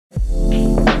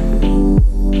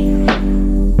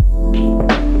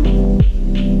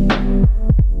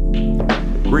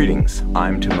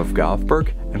I'm Tim of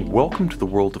Govberg, and welcome to the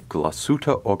world of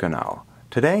Glashutte Organal.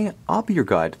 Today, I'll be your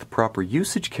guide to the proper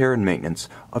usage, care, and maintenance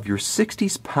of your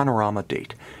 60s Panorama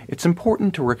Date. It's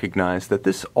important to recognize that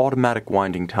this automatic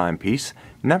winding timepiece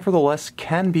nevertheless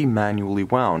can be manually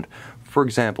wound. For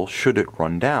example, should it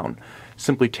run down.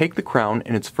 Simply take the crown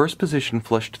in its first position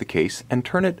flush to the case and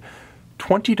turn it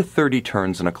 20 to 30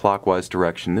 turns in a clockwise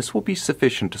direction. This will be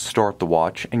sufficient to start the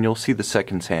watch, and you'll see the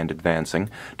seconds hand advancing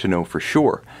to know for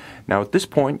sure. Now at this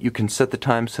point, you can set the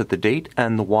time, set the date,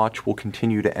 and the watch will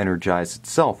continue to energize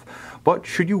itself. But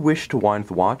should you wish to wind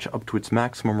the watch up to its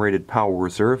maximum rated power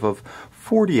reserve of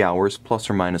 40 hours plus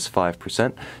or minus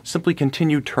 5%, simply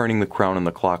continue turning the crown in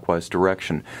the clockwise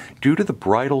direction. Due to the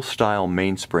bridle style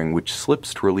mainspring, which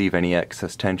slips to relieve any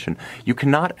excess tension, you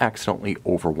cannot accidentally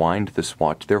overwind this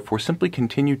watch. Therefore, simply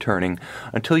continue turning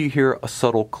until you hear a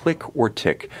subtle click or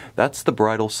tick. That's the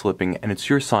bridle slipping, and it's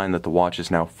your sign that the watch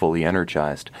is now fully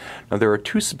energized. Now, there are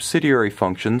two subsidiary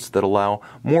functions that allow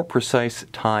more precise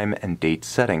time and date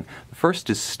setting. The first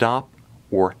is stop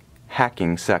or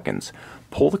hacking seconds.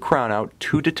 Pull the crown out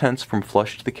 2 detents from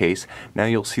flush to the case. Now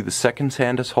you'll see the seconds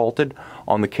hand is halted.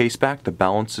 On the case back, the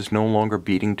balance is no longer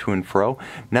beating to and fro.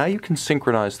 Now you can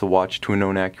synchronize the watch to a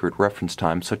known accurate reference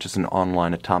time, such as an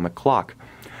online atomic clock.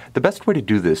 The best way to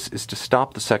do this is to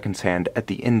stop the seconds hand at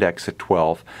the index at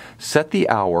 12, set the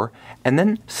hour, and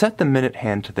then set the minute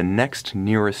hand to the next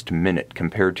nearest minute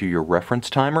compared to your reference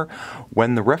timer.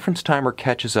 When the reference timer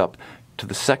catches up to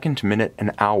the second, minute,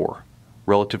 and hour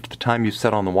relative to the time you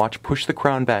set on the watch, push the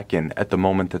crown back in at the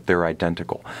moment that they're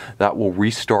identical. That will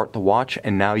restart the watch,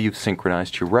 and now you've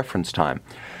synchronized your reference time.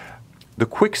 The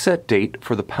quick set date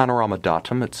for the Panorama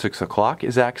Datum at 6 o'clock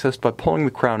is accessed by pulling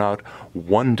the crown out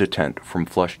 1 detent from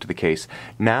flush to the case.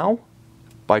 Now,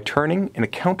 by turning in a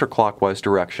counterclockwise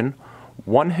direction,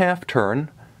 1/2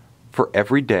 turn for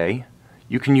every day,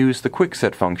 you can use the quick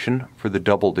set function for the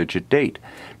double-digit date.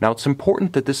 Now, it's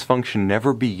important that this function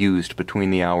never be used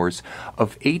between the hours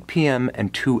of 8 p.m.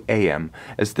 and 2 a.m.,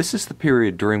 as this is the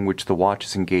period during which the watch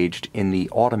is engaged in the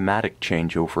automatic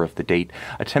changeover of the date.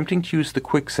 Attempting to use the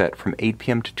quick set from 8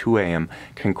 p.m. to 2 a.m.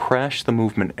 can crash the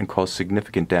movement and cause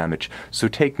significant damage, so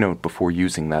take note before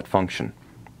using that function.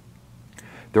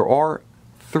 There are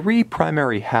 3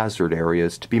 primary hazard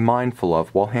areas to be mindful of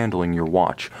while handling your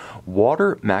watch: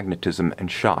 water, magnetism, and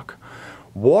shock.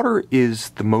 Water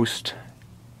is the most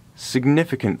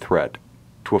significant threat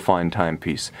to a fine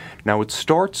timepiece. Now, it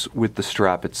starts with the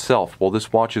strap itself. While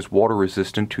this watch is water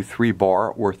resistant to 3 bar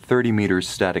or 30 meters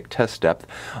static test depth,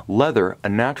 leather, a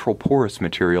natural porous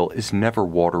material, is never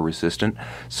water resistant,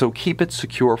 so keep it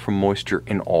secure from moisture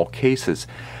in all cases.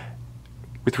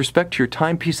 With respect to your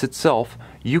timepiece itself,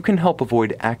 you can help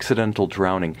avoid accidental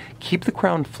drowning. Keep the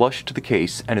crown flush to the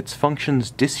case and its functions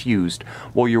disused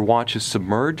while your watch is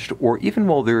submerged, or even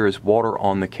while there is water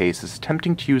on the case, as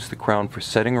attempting to use the crown for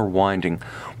setting or winding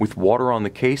with water on the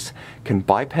case can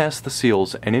bypass the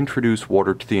seals and introduce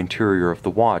water to the interior of the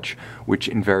watch, which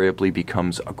invariably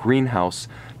becomes a greenhouse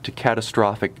to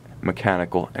catastrophic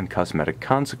mechanical and cosmetic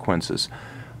consequences.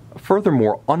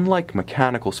 Furthermore, unlike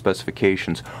mechanical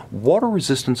specifications, water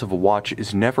resistance of a watch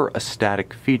is never a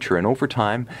static feature, and over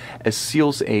time, as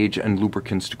seals age and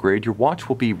lubricants degrade, your watch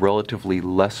will be relatively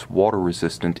less water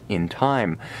resistant in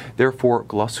time. Therefore,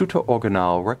 Glashutte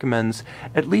Organal recommends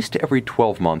at least every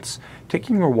 12 months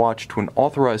taking your watch to an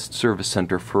authorized service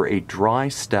center for a dry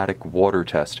static water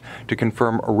test to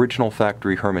confirm original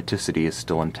factory hermeticity is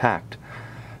still intact.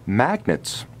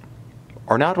 Magnets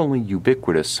are not only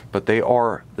ubiquitous, but they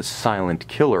are the silent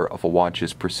killer of a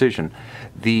watch's precision.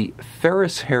 The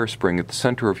ferrous hairspring at the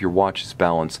center of your watch's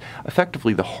balance,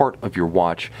 effectively the heart of your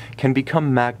watch, can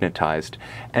become magnetized,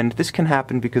 and this can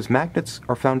happen because magnets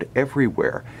are found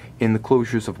everywhere: in the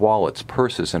closures of wallets,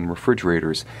 purses, and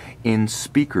refrigerators, in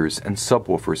speakers and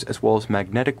subwoofers, as well as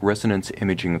magnetic resonance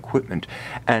imaging equipment.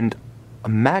 And a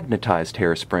magnetized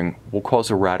hairspring will cause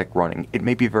erratic running. It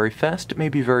may be very fast, it may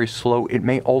be very slow, it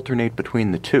may alternate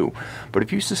between the two. But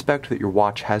if you suspect that your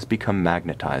watch has become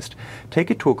magnetized, take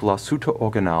it to a Glashutte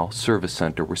Organal service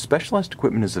center where specialized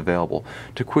equipment is available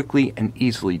to quickly and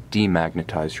easily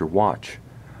demagnetize your watch.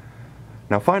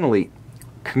 Now finally,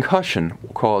 concussion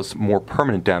will cause more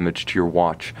permanent damage to your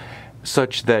watch,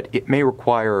 such that it may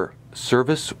require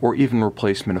service or even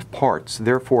replacement of parts.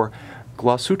 Therefore,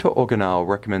 Glashutte Organal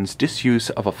recommends disuse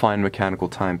of a fine mechanical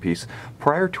timepiece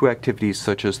prior to activities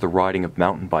such as the riding of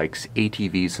mountain bikes,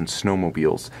 ATVs, and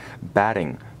snowmobiles,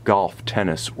 batting, golf,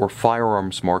 tennis, or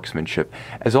firearms marksmanship,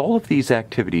 as all of these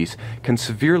activities can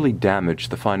severely damage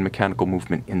the fine mechanical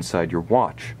movement inside your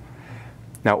watch.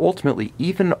 Now, ultimately,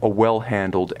 even a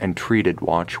well-handled and treated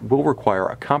watch will require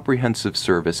a comprehensive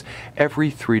service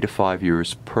every 3 to 5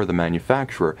 years per the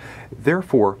manufacturer.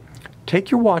 Therefore,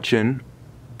 take your watch in,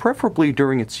 preferably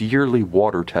during its yearly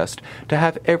water test, to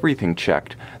have everything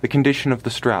checked: the condition of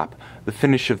the strap, the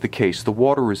finish of the case, the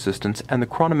water resistance, and the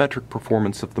chronometric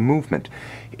performance of the movement.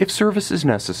 If service is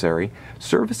necessary,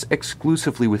 service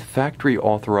exclusively with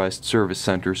factory-authorized service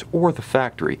centers or the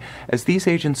factory, as these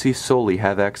agencies solely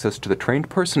have access to the trained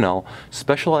personnel,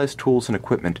 specialized tools and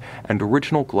equipment, and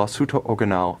original Glashütte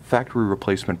Original factory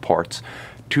replacement parts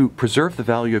to preserve the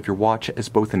value of your watch as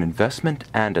both an investment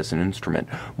and as an instrument.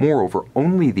 Moreover,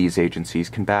 only these agencies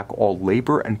can back all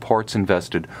labor and parts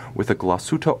invested with a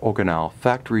Glashütte Original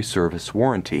factory service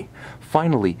warranty.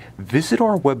 Finally, visit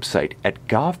our website at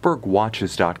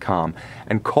govbergwatches.com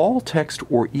and call, text,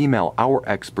 or email our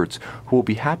experts who will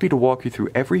be happy to walk you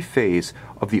through every phase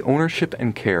of the ownership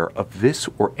and care of this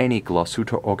or any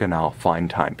Glashütte Original fine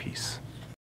timepiece.